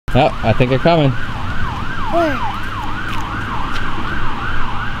Oh, I think they're coming. Where?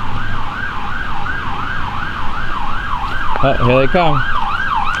 Oh, here they come.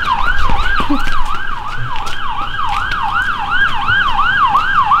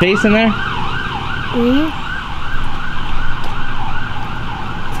 Chase in there? Mm-hmm.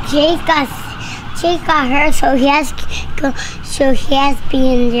 Chase got hurt, so he has to be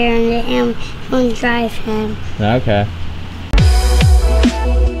in there and the ambulance drive him. Okay.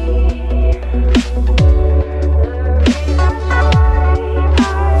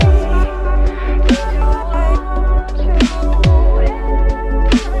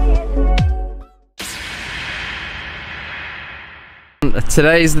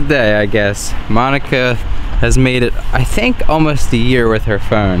 Today's the day, I guess. Monica has made it, I think, almost a year with her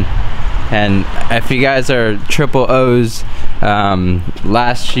phone. And if you guys are triple O's,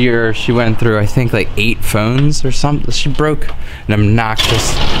 last year she went through, I think, like 8 phones or something. She broke an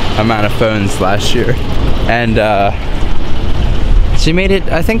obnoxious amount of phones last year. And she made it,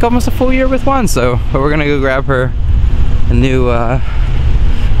 I think, almost a full year with one. So we're gonna go grab her a new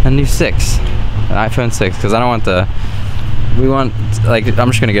 6, an iPhone 6, because I don't want the, we want, like, I'm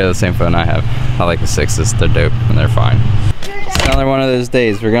just gonna go to the same phone I have. I like the 6s, they're dope and they're fine. It's another one of those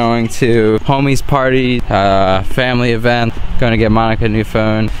days. We're going to homie's party, family event. Going to get Monica a new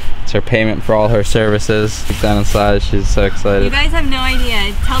phone. It's her payment for all her services. Down inside, she's so excited. You guys have no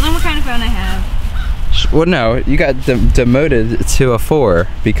idea. Tell them what kind of phone I have. Well, no, you got demoted to a 4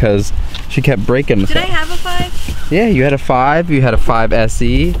 because she kept breaking the phone. Did I have a 5? Yeah, you had a 5. You had a 5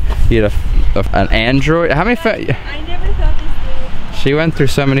 SE. You had an Android. How many phones? I never thought this through. She went through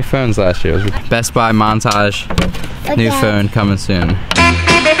so many phones last year. Best Buy montage. New phone coming soon.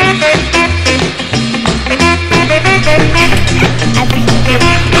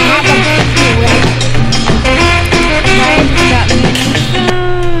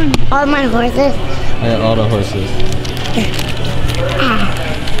 All my horses. Yeah, all the horses.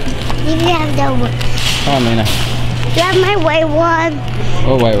 You have the one. Come on, Lena. You have my white one.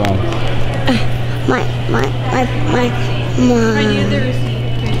 Oh, white one. My. I knew the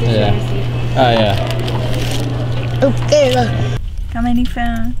receipt. Yeah. Oh, yeah. Oh, there you go. Got my new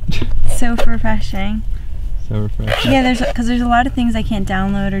phone. So refreshing. So refreshing. Yeah, there's a lot of things I can't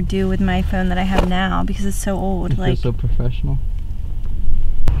download or do with my phone that I have now because it's so old. You like feel so professional.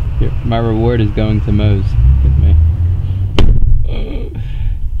 Here, my reward is going to Moe's with me.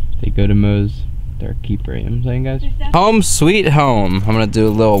 They go to Moe's. They're a keeper. You know what I'm saying, guys? Home sweet home. I'm gonna do a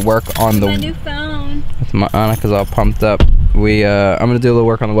little work on the. My new phone. With Monica's all pumped up. I'm gonna do a little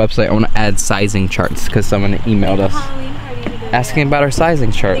work on the website. I want to add sizing charts because someone emailed us asking about our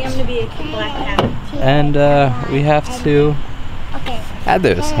sizing charts. I think I'm gonna be a black cat. And we have to add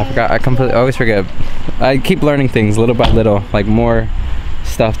those. I forgot. I always forget. I keep learning things little by little, like more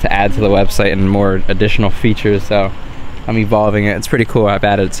stuff to add to the website and more additional features. So I'm evolving it. It's pretty cool. I've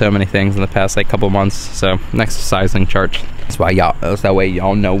added so many things in the past like couple months. So next sizing charts. That's why y'all. That's that way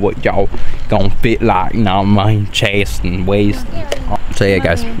y'all know what y'all gonna fit like. Now my chest and waist. So yeah,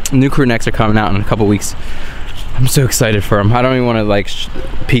 guys, new crew necks are coming out in a couple weeks. I'm so excited for them. I don't even want to like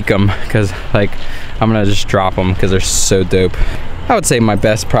peek them because like I'm gonna just drop them because they're so dope. I would say my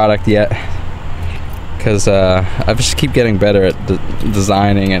best product yet because I just keep getting better at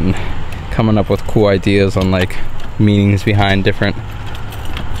designing and coming up with cool ideas on like meanings behind different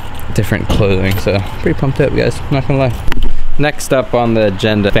clothing. So pretty pumped up, guys. I'm not gonna lie. Next up on the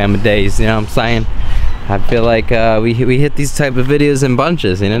agenda, family days. You know what I'm saying? I feel like we hit these type of videos in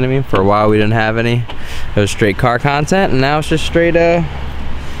bunches, you know what I mean? For a while we didn't have any. It was straight car content, and now it's just straight the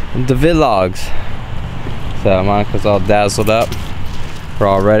vlogs. So Monica's all dazzled up. We're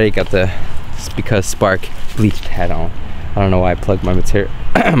all ready. Got the Because Spark bleached hat on. I don't know why I plugged my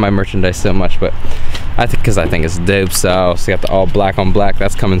my merchandise so much, but I think because I think it's dope. So got the all black on black.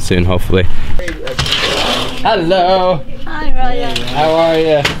 That's coming soon, hopefully. Hello. Hi, Ryan. How are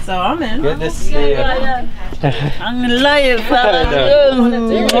you? So I'm in. Good to see you. I'm in love.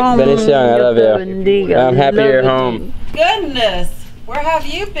 Benny, I love you. I'm happy you're home. Goodness, where have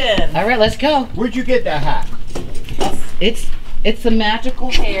you been? All right, let's go. Where'd you get that hat? It's the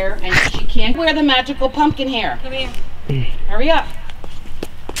magical hair, and she can't wear the magical pumpkin hair. Come here. Hurry up.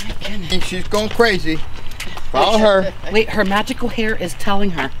 She's going crazy. Follow her. Wait, her magical hair is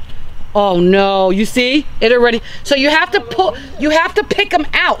telling her. Oh no, you see? It already. So you have to pick them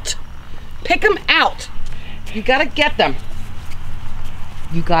out. Pick them out. You gotta get them.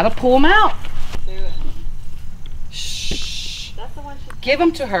 You gotta pull them out. Shh. Give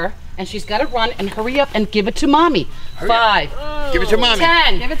them to her, and she's gotta run and hurry up and give it to mommy. 5. Give it to mommy.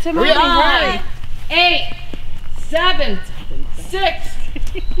 10. Give it to mommy. 9, 8, 7, 6,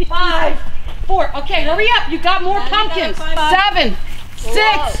 5, 4. Okay, hurry up. You got more pumpkins. 7,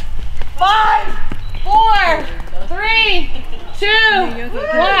 6, 5, 4, 3, 2,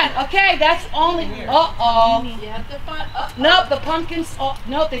 1. Okay, that's only. Uh-oh. Nope, the pumpkins. Oh,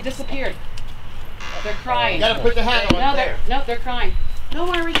 nope, they disappeared. They're crying. You gotta put the hat on there. No, they're crying. Don't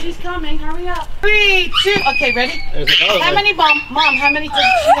worry, she's coming. Hurry up. 3, 2. Okay, ready? How many, Mom? How many does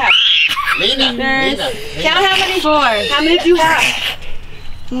she have? Lena. Count how many? 4. How many do you have?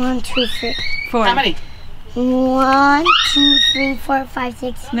 1, 2, 3. 4. How many? 1, 2, 3, 4, 5,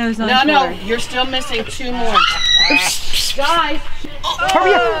 6. No, it's only No, 4. you're still missing 2 more. Guys,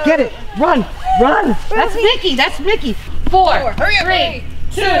 hurry up, get it, run. That's Mickey. 4, 3,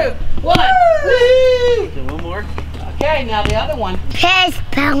 2, 1. One more. Okay, now the other one. Piss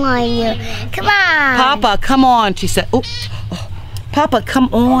fell on you. Come on. Papa, come on, she said. Oh, Papa,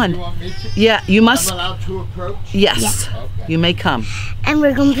 come on. You want me to? Yeah, you must. I'm allowed to approach? Yes, you may come. And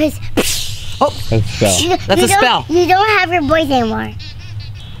we're going to piss. That's a spell. That's a spell. You don't have your voice anymore.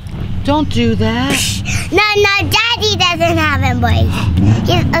 Don't do that. No, Daddy doesn't have a voice.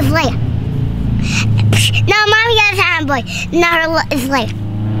 He's a slave. No, Mommy doesn't have a voice. No, it's slave.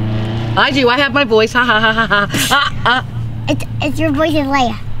 I do. I have my voice. Ha ha ha ha ha. It's your voice is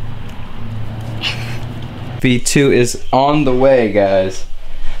Leia. V2 is on the way, guys.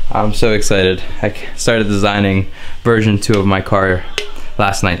 I'm so excited. I started designing version 2 of my car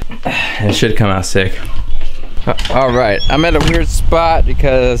last night. It should come out sick. All right, I'm at a weird spot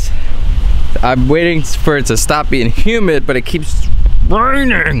because I'm waiting for it to stop being humid, but it keeps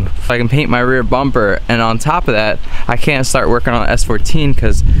raining. I can paint my rear bumper, and on top of that, I can't start working on S14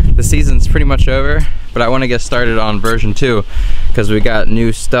 because the season's pretty much over, but I want to get started on version 2 because we got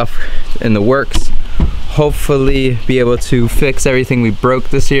new stuff in the works. Hopefully be able to fix everything we broke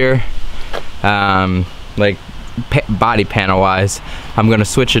this year, like body panel wise. I'm gonna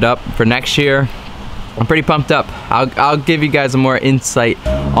switch it up for next year. I'm pretty pumped up. I'll give you guys more insight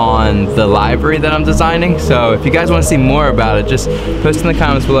on the livery that I'm designing. So if you guys want to see more about it, just post in the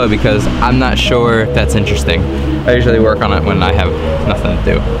comments below because I'm not sure if that's interesting. I usually work on it when I have nothing to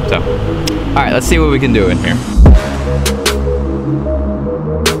do. So, all right, let's see what we can do in here.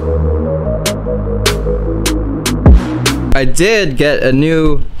 I did get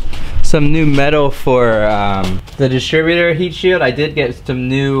some new metal for the distributor heat shield. I did get some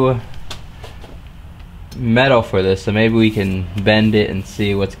new metal for this, so maybe we can bend it and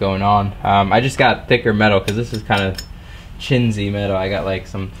see what's going on. I just got thicker metal because this is kind of chinsy metal. I got like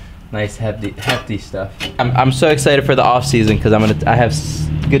some nice hefty stuff. I'm so excited for the off season because I have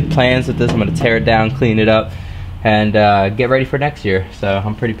good plans with this. I'm gonna tear it down, clean it up, and get ready for next year. So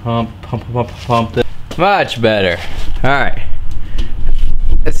I'm pretty pumped. Much better. All right,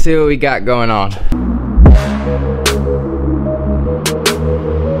 let's see what we got going on.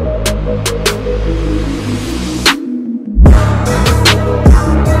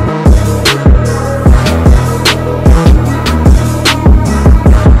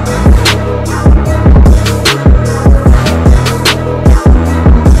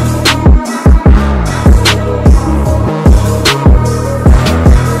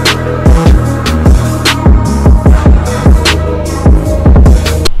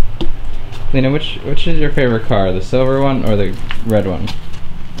 Lena, which is your favorite car? The silver one or the red one?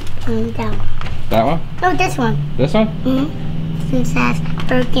 That one. That one? No, this one. This one? Mm-hmm. Since that's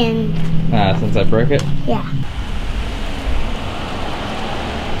broken. Ah, since I broke it? Yeah.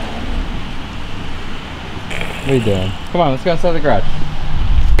 What are you doing? Come on, let's go inside the garage.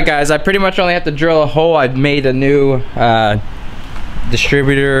 Alright guys, I pretty much only have to drill a hole. I've made a new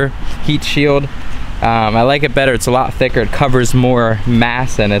distributor heat shield. I like it better. It's a lot thicker. It covers more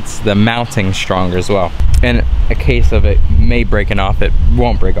mass and it's the mounting stronger as well. In a case of it may breaking off, it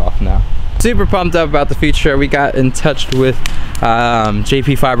won't break off now. Super pumped up about the future. We got in touch with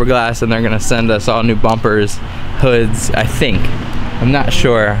JP Fiberglass and they're gonna send us all new bumpers, hoods, I think. I'm not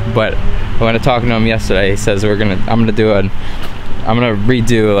sure, but when I talked to him yesterday, he says I'm gonna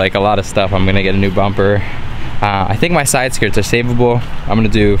redo like a lot of stuff. I'm gonna get a new bumper. I think my side skirts are savable. I'm gonna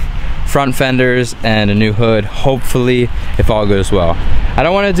do front fenders and a new hood, hopefully, if all goes well. I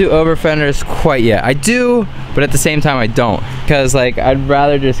don't want to do over fenders quite yet. I do, but at the same time I don't, because like I'd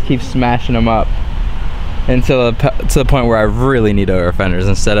rather just keep smashing them up until to the point where I really need over fenders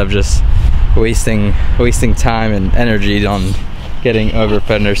instead of just wasting time and energy on getting over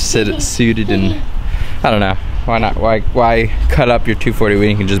fenders suited. And I don't know, why not? Why cut up your 240 when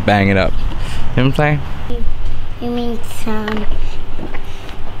you can just bang it up? You know what I'm saying? You mean some.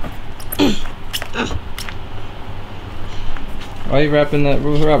 Why are you wrapping that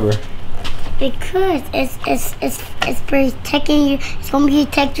rubber? Because it's protecting you. It's going to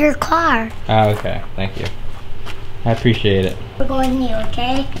protect your car. Oh, okay. Thank you. I appreciate it. We're going new,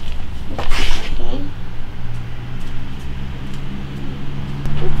 okay?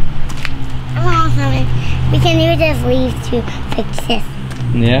 Come on, honey. We can use this leaves to fix this.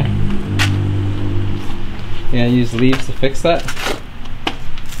 Yeah? You gonna use leaves to fix that?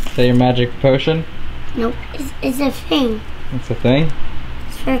 Is that your magic potion? Nope, it's a thing. It's a thing?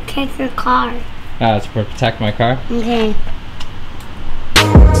 It's for protect your car. Ah, it's for protect my car? Okay.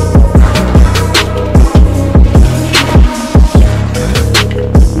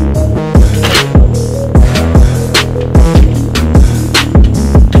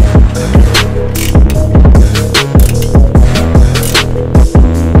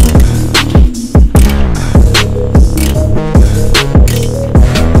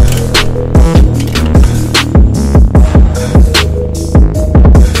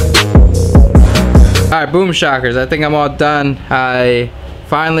 Alright, boom shockers. I think I'm all done. I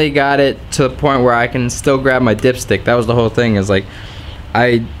finally got it to the point where I can still grab my dipstick. That was the whole thing, is like,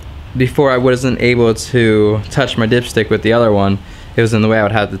 before I wasn't able to touch my dipstick with the other one. It was in the way. I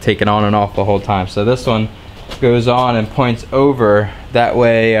would have to take it on and off the whole time. So this one goes on and points over. That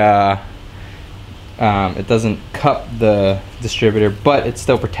way it doesn't cup the distributor, but it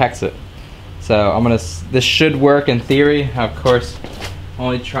still protects it. So this should work in theory. Of course,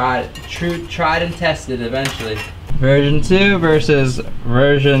 only tried and tested eventually. Version 2 versus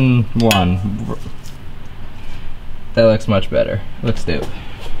version 1. That looks much better. Looks dope.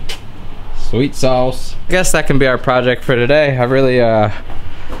 Sweet sauce. I guess that can be our project for today. I'm really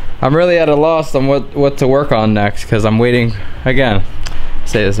at a loss on what to work on next, because I'm waiting again. I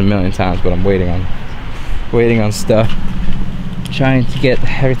say this a million times, but I'm waiting on stuff. Trying to get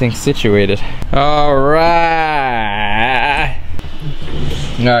everything situated. Alright.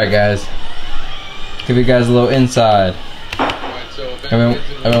 Alright guys, give you guys a little inside. I've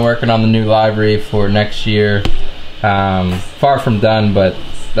been working on the new library for next year. Far from done, but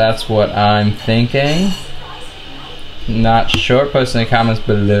that's what I'm thinking. Not sure. Post in the comments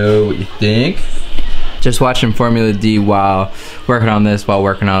below what you think. Just watching Formula D while working on this, while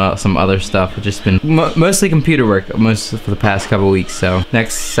working on some other stuff. It's just been mostly computer work for the past couple weeks. So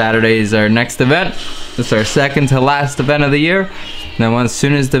next Saturday is our next event. It's our second to last event of the year. And then as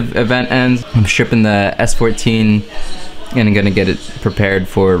soon as the event ends, I'm shipping the S14 and I'm gonna get it prepared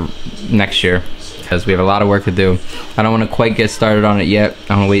for next year, because we have a lot of work to do. I don't want to quite get started on it yet.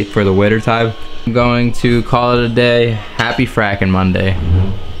 I'm gonna wait for the winter time. I'm going to call it a day. Happy fracking Monday.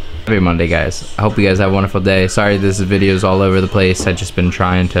 Happy Monday, guys. I hope you guys have a wonderful day. Sorry this video's all over the place. I've just been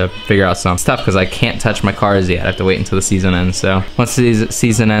trying to figure out some stuff because I can't touch my cars yet. I have to wait until the season ends. So once the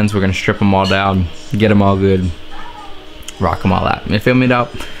season ends, we're gonna strip them all down, get them all good, rock them all out. You feel me though?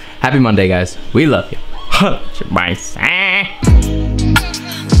 Happy Monday, guys. We love you. Bye.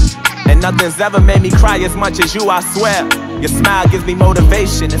 And nothing's ever made me cry as much as you, I swear. Your smile gives me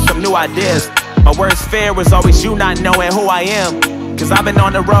motivation and some new ideas. My worst fear was always you not knowing who I am. Cause I've been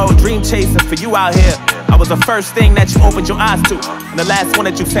on the road, dream chasing for you out here. I was the first thing that you opened your eyes to, and the last one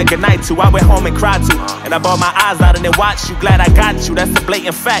that you said goodnight to. I went home and cried to, and I bawled my eyes out and then watched you. Glad I got you, that's a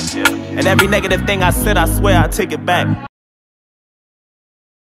blatant fact. And every negative thing I said, I swear I take it back.